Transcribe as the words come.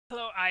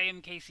Hello, I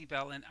am Casey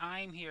Bell, and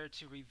I'm here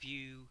to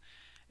review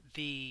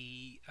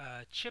the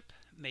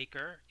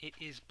Chipmaker. It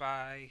is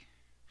by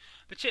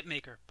the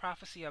Chipmaker,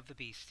 Prophecy of the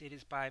Beast. It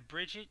is by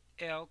Bridget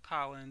L.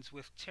 Collins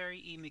with Terry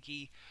E.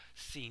 McGee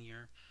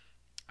Sr.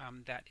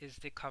 That is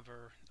the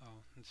cover.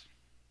 Oh, it's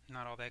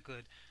not all that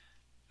good.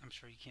 I'm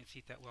sure you can't see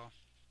it that well.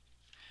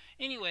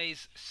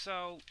 Anyways,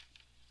 so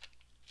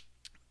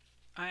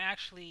I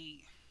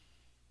actually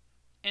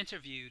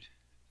interviewed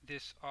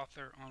this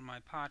author on my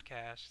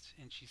podcast,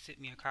 and she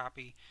sent me a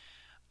copy.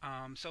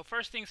 So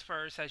first things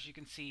first, as you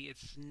can see,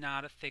 it's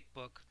not a thick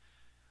book.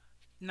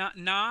 Not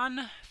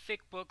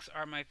non-thick books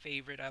are my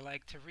favorite. I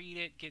like to read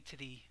it, get to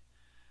the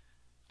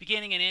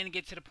beginning and end,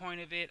 get to the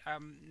point of it.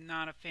 I'm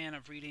not a fan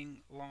of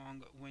reading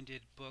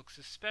long-winded books,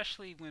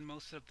 especially when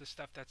most of the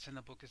stuff that's in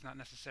the book is not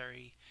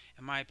necessary,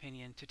 in my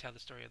opinion, to tell the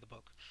story of the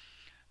book.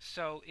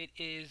 So it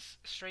is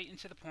straight and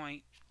to the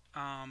point.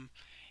 Um,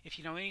 if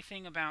you know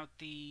anything about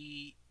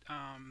the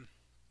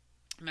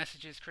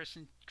messages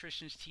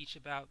Christians teach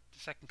about the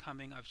second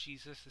coming of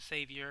Jesus, the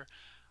Savior,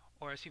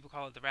 or as people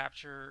call it, the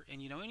rapture,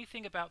 and you know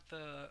anything about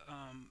the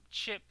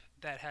chip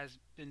that has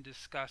been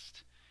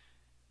discussed,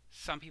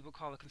 some people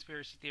call it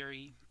conspiracy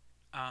theory,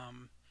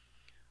 um,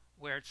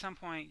 where at some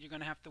point you're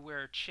going to have to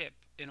wear a chip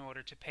in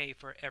order to pay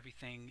for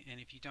everything, and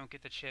if you don't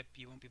get the chip,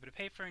 you won't be able to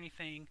pay for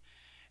anything.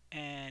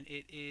 And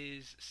it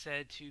is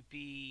said to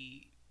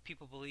be,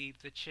 people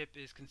believe the chip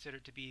is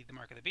considered to be the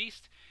mark of the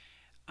beast,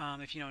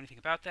 if you know anything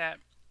about that.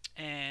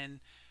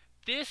 And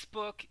this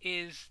book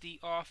is the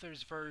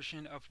author's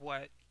version of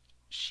what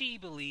she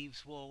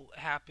believes will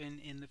happen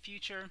in the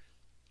future.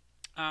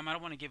 I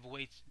don't want to give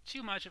away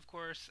too much, of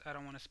course. I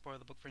don't want to spoil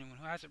the book for anyone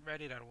who hasn't read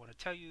it. I don't want to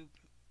tell you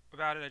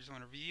about it. I just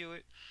want to review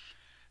it.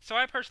 So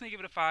I personally give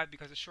it a 5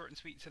 because it's short and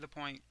sweet and to the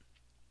point.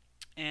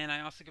 And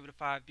I also give it a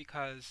 5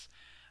 because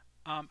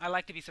I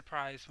like to be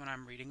surprised when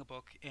I'm reading a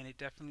book, and it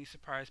definitely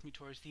surprised me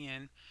towards the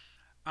end.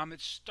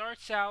 It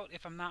starts out,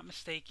 if I'm not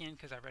mistaken,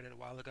 because I read it a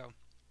while ago,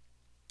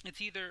 it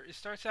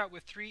starts out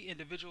with 3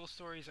 individual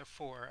stories or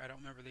 4. I don't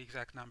remember the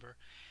exact number.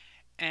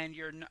 And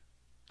you're not,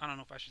 I don't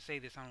know if I should say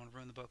this. I don't want to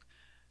ruin the book.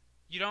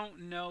 You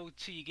don't know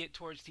till you get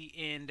towards the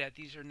end that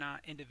these are not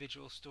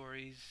individual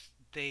stories.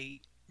 These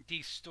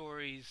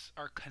stories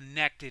are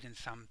connected in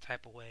some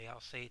type of way.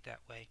 I'll say it that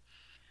way.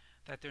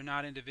 That they're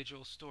not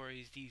individual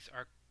stories. These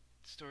are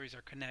stories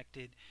are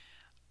connected,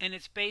 and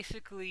it's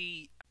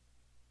basically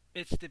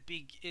it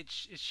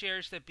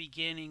shares the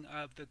beginning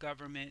of the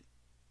government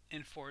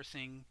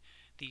enforcing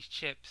these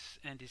chips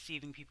and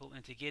deceiving people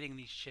into getting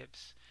these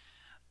chips.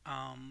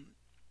 Um,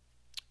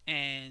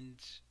 and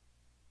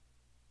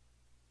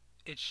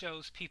it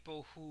shows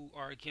people who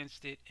are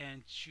against it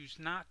and choose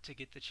not to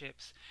get the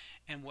chips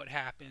and what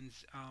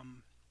happens,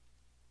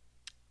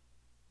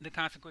 the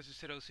consequences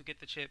to those who get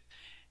the chip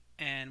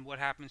and what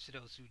happens to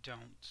those who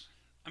don't.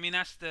 I mean,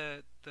 that's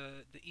the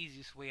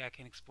easiest way I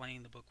can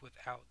explain the book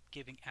without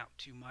giving out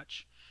too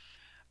much.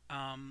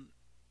 um,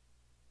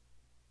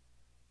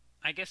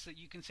 I guess that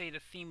you can say the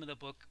theme of the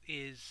book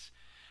is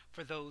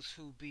for those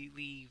who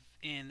believe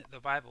in the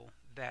Bible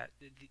that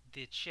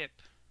the chip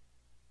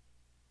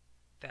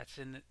that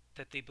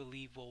they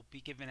believe will be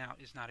given out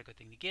is not a good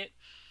thing to get.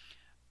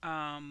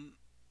 Um,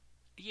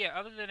 yeah,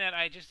 other than that,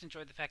 I just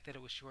enjoyed the fact that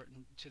it was short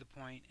and to the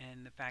point,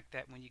 and the fact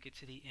that when you get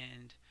to the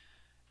end,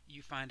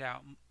 you find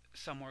out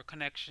some more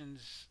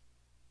connections.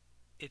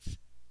 It's,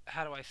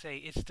 how do I say,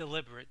 it's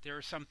deliberate. There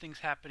are some things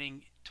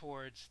happening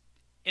towards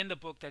in the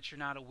book that you're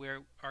not aware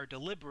are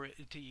deliberate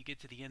until you get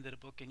to the end of the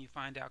book and you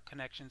find out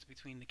connections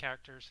between the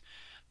characters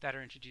that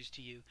are introduced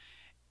to you.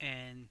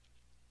 And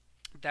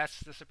that's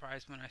the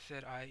surprise when I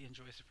said I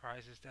enjoy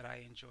surprises that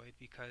I enjoyed,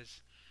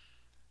 because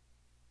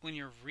when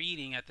you're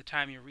reading, at the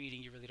time you're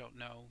reading, you really don't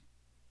know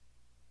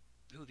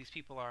who these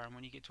people are, and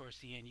when you get towards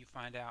the end, you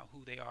find out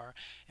who they are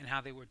and how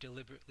they were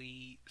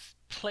deliberately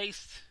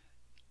placed,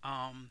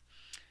 um,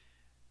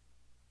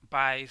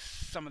 by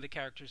some of the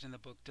characters in the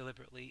book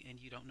deliberately, and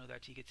you don't know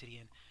that till you get to the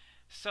end.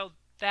 So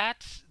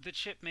that's The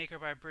Chipmaker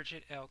by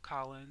Bridget L.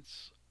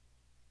 Collins.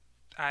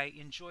 I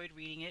enjoyed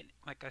reading it.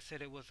 Like I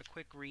said, it was a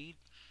quick read.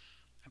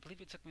 I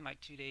believe it took me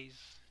like 2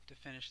 days to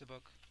finish the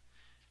book.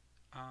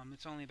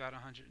 It's only about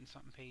 100 and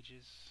something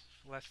pages,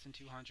 less than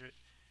 200.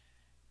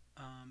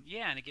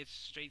 Yeah, and it gets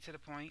straight to the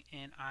point,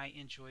 and I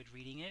enjoyed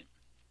reading it.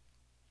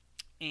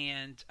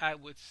 And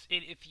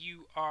if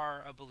you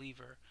are a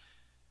believer,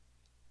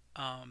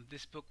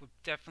 this book would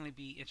definitely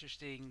be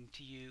interesting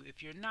to you.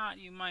 If you're not,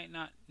 you might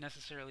not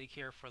necessarily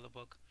care for the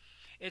book.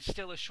 It's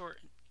still a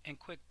short and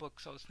quick book,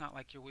 so it's not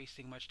like you're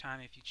wasting much time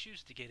if you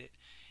choose to get it,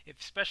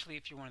 especially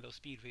if you're one of those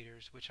speed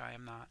readers, which I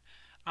am not.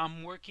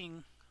 I'm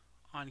working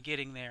on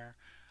getting there.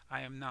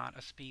 I am not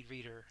a speed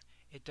reader.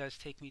 It does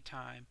take me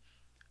time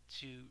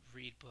to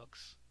read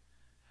books.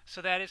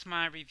 So that is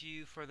my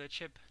review for The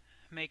Chip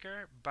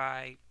Maker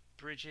by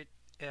Bridget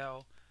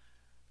L.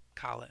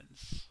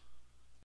 Collins.